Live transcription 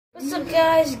What's up,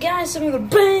 guys? I'm in a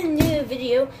brand new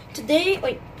video. Today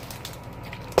we're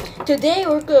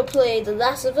gonna play The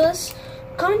Last of Us.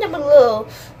 Comment down below,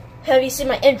 have you seen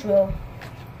my intro?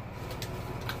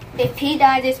 If he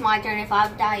dies, it's my turn. If I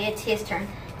die, it's his turn.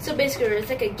 So basically, it's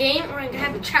like a game where we're gonna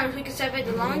have a challenge who can survive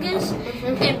the longest.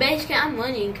 And basically, I'm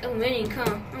winning. I'm winning.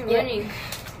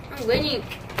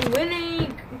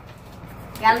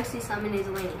 Galaxy Summon is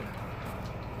winning.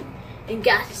 And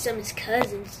Galaxy Summon's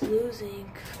cousin's losing.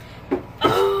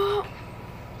 Oh!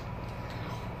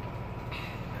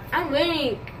 I'm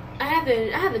winning. I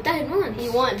haven't died once. He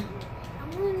won. I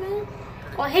won, man.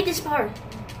 Oh, I hate this part.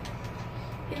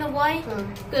 You know why?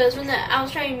 Because when I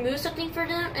was trying to move something for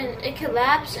them and it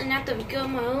collapsed, and I have to go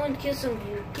on my own and kill some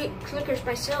clickers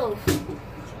myself.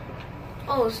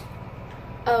 Oh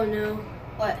no.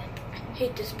 What? I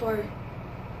hate this part.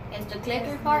 It's the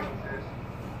clicker part?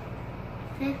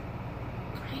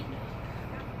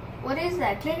 What is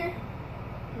that? Clicker?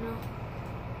 No.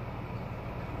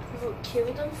 We'll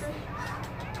kill them first.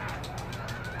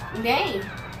 Dang.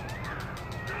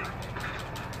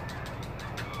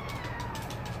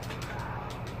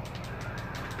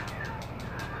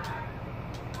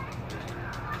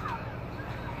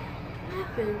 What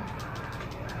happened?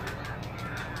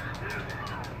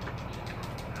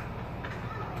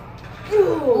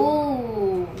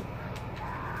 Ooh.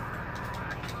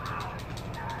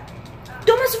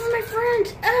 Don't mess with my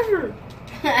friends ever.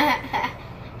 I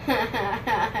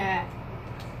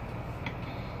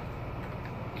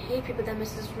hate people that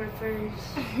messes with my friends.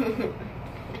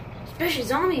 Especially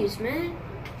zombies, man.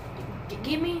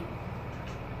 Get me? You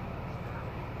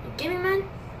get me, man?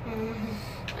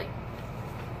 Like,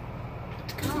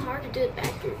 it's kind of hard to do it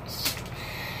backwards.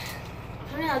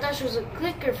 I mean, I thought she was a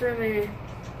clicker for a minute.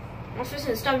 I was supposed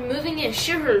to stop moving it and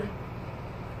shoot her.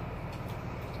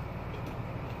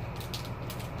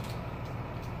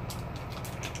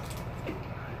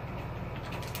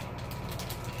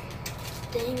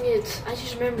 Dang it! I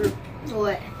just remember.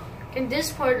 What? In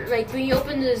this part, like when you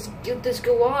open this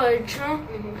garage, huh?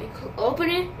 Like open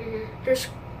it. There's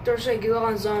like a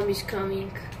lot of zombies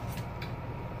coming.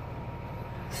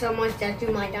 Someone that you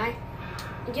might die?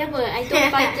 Yeah, but I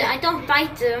don't fight them. I don't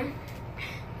fight them.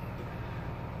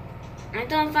 I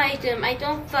don't fight them. I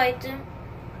don't fight them.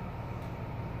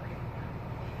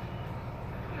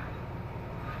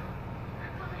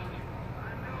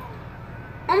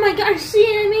 Oh my God! See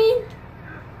what I mean?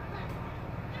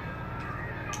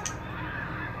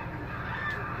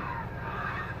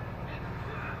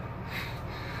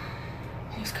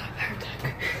 Almost got a heart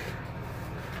attack.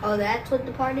 Oh, that's what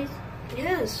the part is?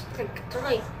 Yes, they're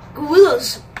like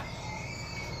gorillas.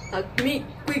 Like me,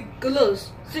 quick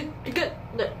gorillas. See, you get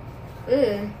that.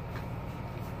 Ew.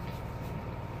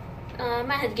 I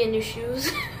might have to get new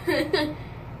shoes.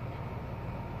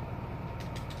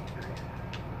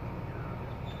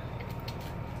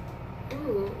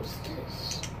 Ooh, what's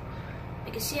this? I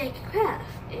can see I can craft,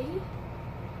 eh?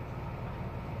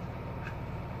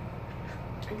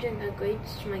 I'm doing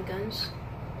upgrades to my guns.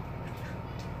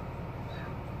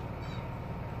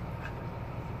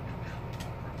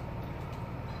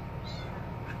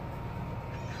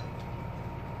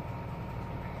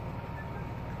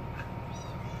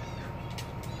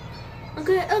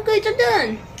 Okay, upgrades are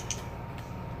done.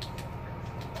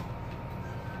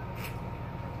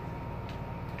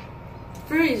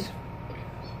 Freeze.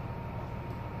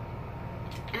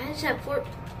 I just have 4.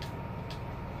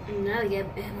 Now I get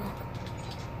ammo.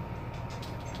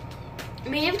 I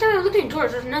mean, every time I look at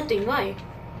drawers, there's nothing. Why?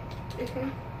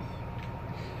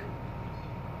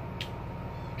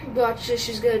 Watch this.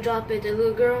 She's gonna drop it. The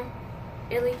little girl,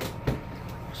 Ellie.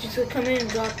 She's gonna come in and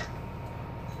drop.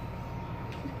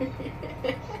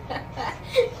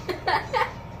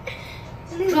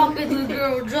 Drop it, little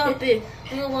girl. Drop it.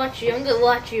 I'm gonna watch you. I'm gonna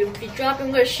watch you. If you drop it,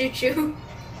 I'm gonna shoot you.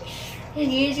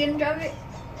 And you're just gonna drop it?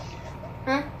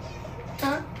 Huh?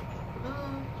 Huh?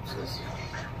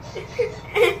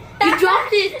 You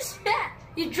dropped it!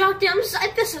 You dropped it!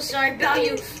 I feel so sorry about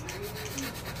you.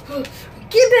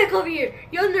 Get back over here!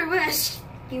 You're under arrest.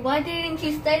 Why didn't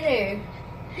you stay there?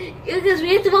 Because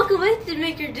we have to walk away to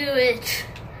make her do it.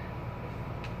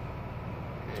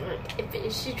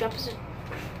 If she drops it.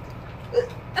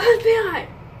 FBI!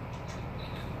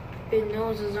 It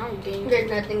knows it's on game. There's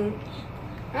nothing.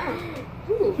 Oh.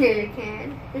 Ooh. Here you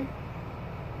can.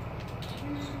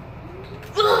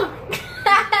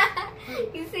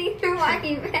 You see her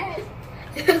walking past.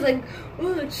 I was like,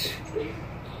 watch.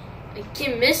 I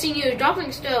keep missing you,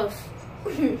 dropping stuff.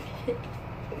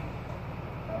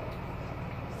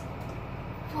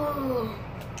 Whoa.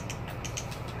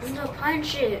 I'm gonna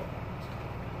punch it.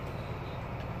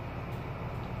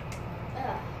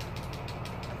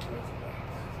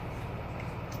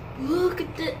 Look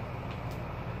at the.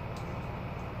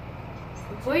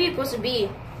 Where are you supposed to be?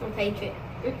 I'm a patriot.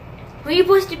 Where are you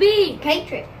supposed to be?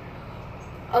 Patriot.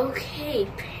 Okay,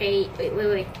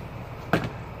 wait.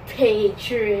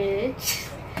 Patriot.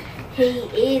 He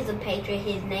is a patriot.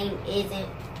 His name isn't.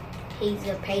 He's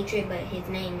a patriot, but his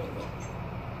name isn't.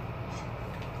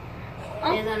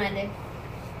 Oh. There's one right there.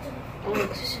 Oh,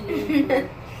 it's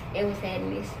It was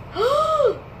Hadley's.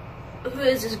 Who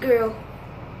is this girl?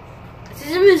 Is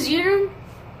this a museum?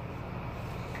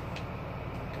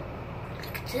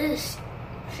 Look at this.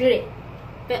 Shoot it.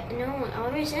 But no,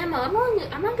 I'll waste ammo.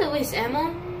 I'm not gonna waste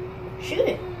ammo. Shoot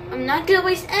it. I'm not gonna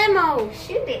waste ammo.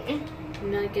 Shoot it.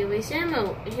 I'm not gonna waste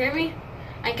ammo. You hear me?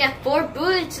 I got 4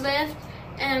 bullets left,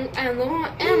 and I'm low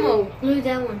on ammo. Look at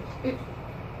that one.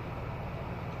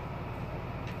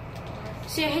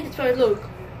 See, I hate this part. Look.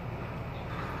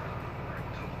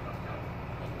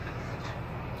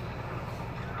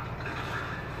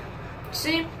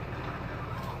 See?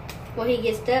 Will he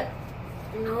get stuck?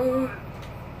 No.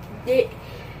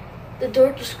 The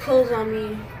door just closed on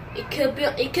me. It could be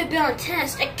on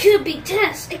Tess. It could be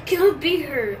Tess. It could be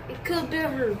her. It could be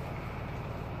her.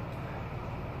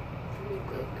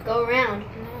 Go around.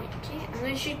 No, I can't. I'm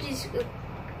gonna shoot these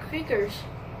creakers.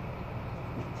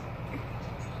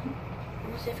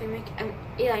 I'm gonna see if I can make it.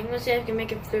 Yeah, I'm gonna see if I can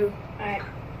make it through. Alright.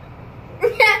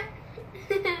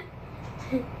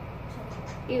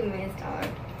 You missed hard.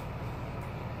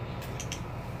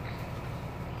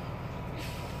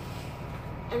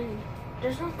 And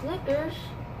there's no clickers.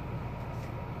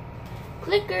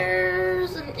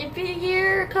 Clickers! And if you're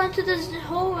here, come to this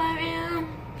hole I am.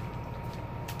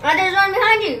 Oh, there's one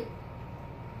behind you.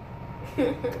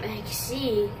 I can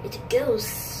see. It's a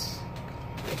ghost.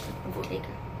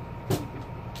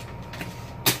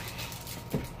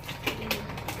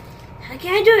 How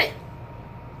can I do it?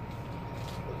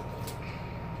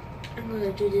 I'm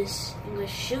gonna do this. I'm gonna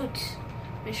shoot.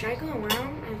 Should I go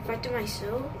around and fight to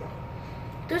myself?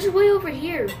 There's a way over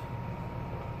here.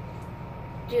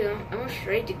 Dude, I'm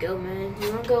afraid to go, man. You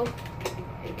wanna go?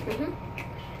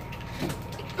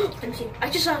 Let me see. I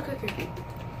just saw a clicker.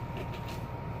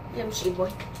 Let me see,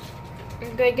 boy.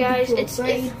 Okay, guys, it's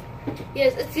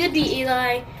gonna be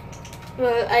Eli.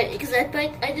 Well, because I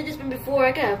did this one before.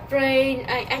 I got afraid.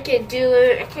 I can't do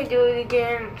it. I can't do it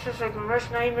again. It's just like a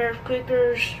worst nightmare.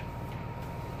 Clickers.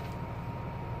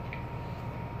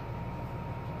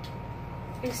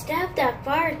 Instead of that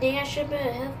fire thing, I should have been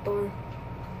a health bar.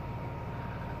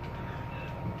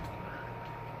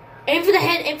 Aim for the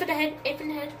head. Aim for the head. Aim for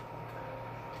the head.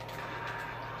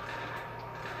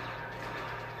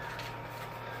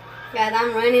 Guys,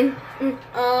 I'm running.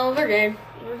 Oh, we're dead.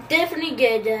 We're definitely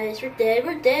dead, guys. We're dead.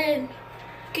 We're dead.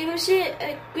 Okay, go see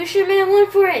it. Go shoot man. One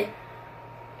for it.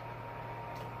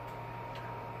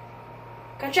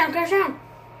 Crouch down. Crouch down.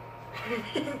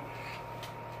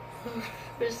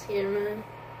 We're scared, man.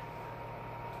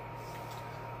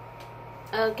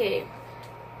 Okay.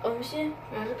 Oh, let me see.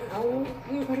 Oh.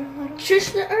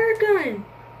 Just the air gun.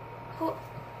 Hold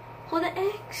the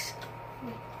X.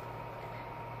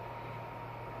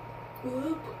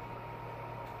 Whoop.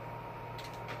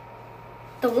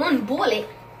 The one bullet.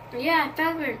 Yeah, I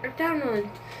found one.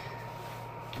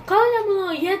 Comment down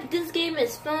below. Yeah, this game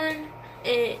is fun.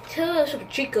 And tell us some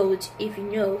cheat codes if you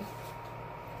know.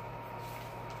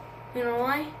 You know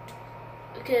why?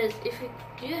 Because if you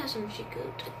do have some cheat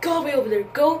codes, go all the way over there.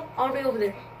 Go all the way over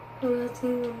there.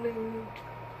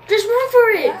 Just run for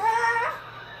it.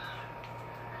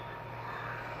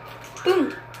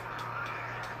 Boom.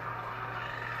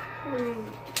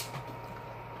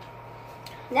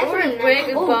 That's Or really a break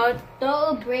nice. about. Throw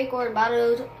a break or a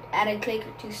bottle at a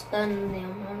clicker to stun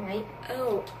them, alright?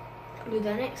 Oh, Do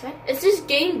that next, right? is this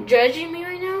game judging me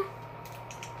right now?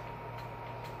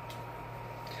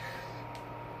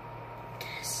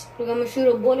 Look, I'm gonna shoot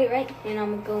a bullet, right? And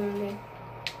I'm gonna go in there.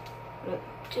 Look.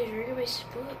 Dude, you're gonna waste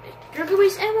bullet. You're gonna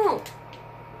waste ammo.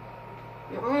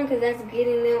 No, because that's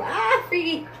getting them. Ah,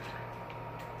 freaky.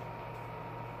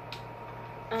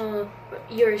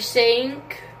 You're saying.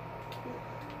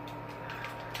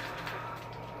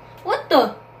 What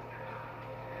the?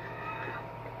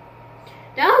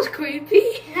 That was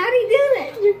creepy. How do you do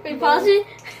that? Wait, pause it.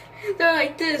 They're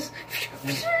like this.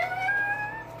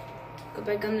 Go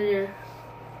back under there.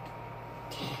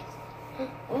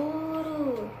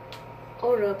 Oh.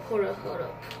 Hold up.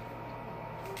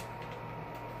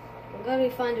 I gotta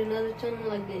find another tunnel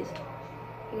like this.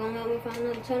 You gonna help me find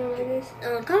another tunnel like this?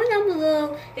 Comment down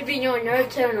below if you know another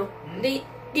tunnel.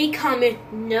 They comment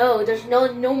no. There's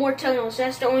no more tunnels.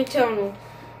 That's the only tunnel.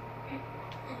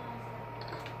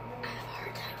 I have a heart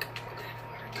attack.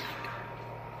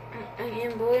 I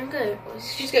Man, boy, I'm good.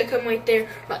 She's gonna come right there.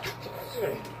 Like,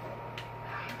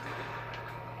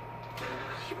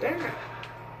 she better not.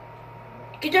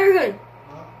 Get her gun.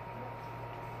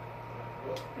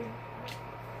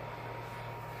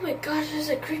 Oh my gosh, this is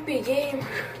a creepy game.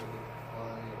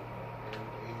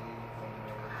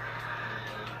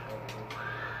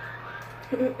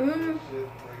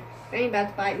 They ain't about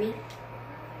to fight me.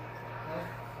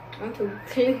 I'm too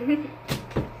clear.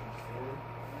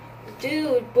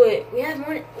 Dude, but we have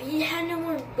more. We had no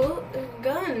more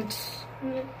guns.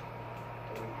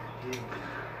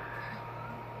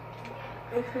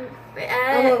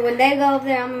 Oh, when they go up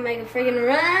there, I'm gonna make a freaking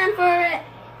run for it.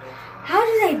 How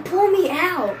do they pull me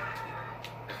out?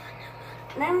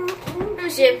 Let me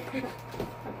see.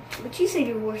 But you said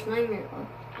your worst nightmare. Oh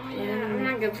yeah, I'm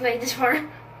not gonna play this part.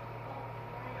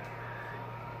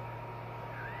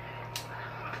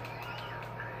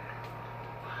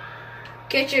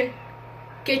 Kitchen.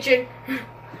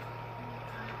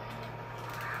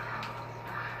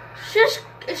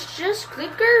 It's just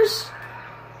clickers.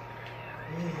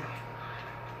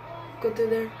 Go through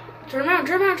there. Turn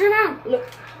around. Look.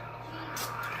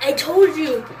 I told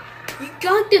you. You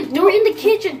got them. They were in the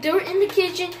kitchen.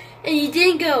 And you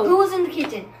didn't go. Who was in the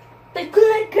kitchen? The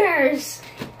clickers.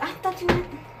 I thought you meant.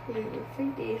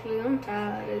 I'm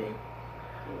tired of it.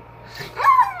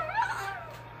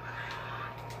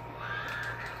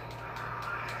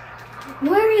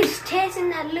 Where is Tess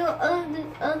and that little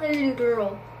other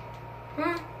girl?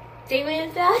 Huh? They went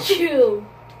without you.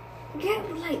 Yeah,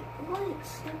 like what?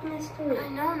 That's messed up. I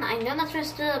know that's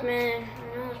messed up, man. I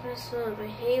know it's messed up. I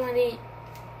hate when they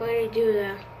do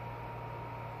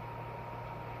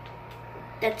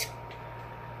that.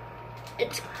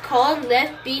 It's called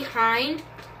Left Behind.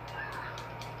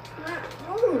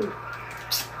 Ooh.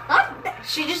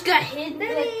 She just got hit.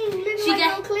 She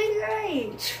got a clicker,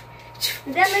 right?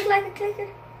 Did that look like a clicker?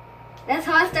 That's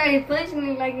how I started punching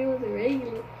it like it was a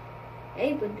regular.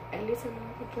 Hey, but at least I know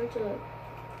I can punch a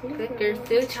clicker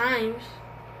 2 times.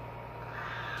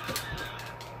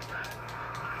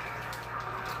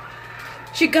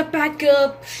 She got back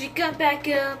up. We got back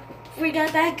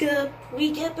up.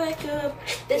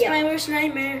 That's my worst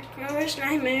nightmare.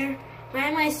 Why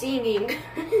am I singing?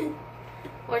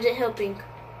 Or is it helping?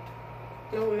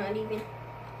 No, not even.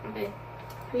 Okay.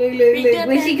 Look.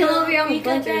 When she come over here, I'm we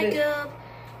gonna got punch back her. up.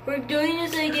 We're doing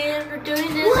this again.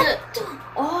 What?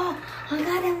 Oh, I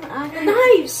got him.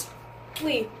 Knives.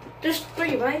 Wait, there's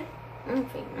 3, right? I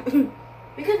don't think.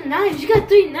 We got knives. You got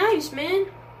 3 knives, man.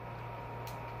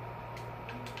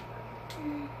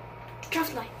 Drop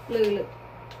the knife. Look.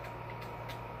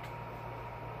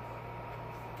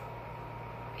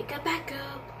 We got back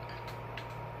up.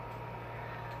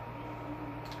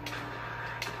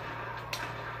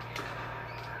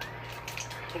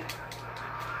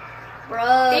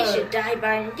 Bro. They should die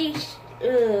by these.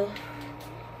 Ugh.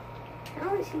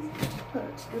 How is he?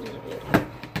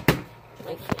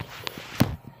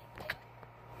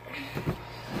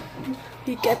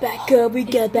 We got back up. We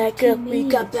just got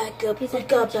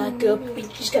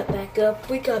back up.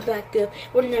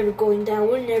 We're never going down.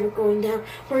 We're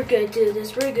gonna do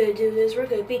this. We're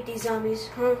gonna beat these zombies,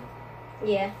 huh?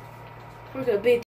 Yeah. We're gonna beat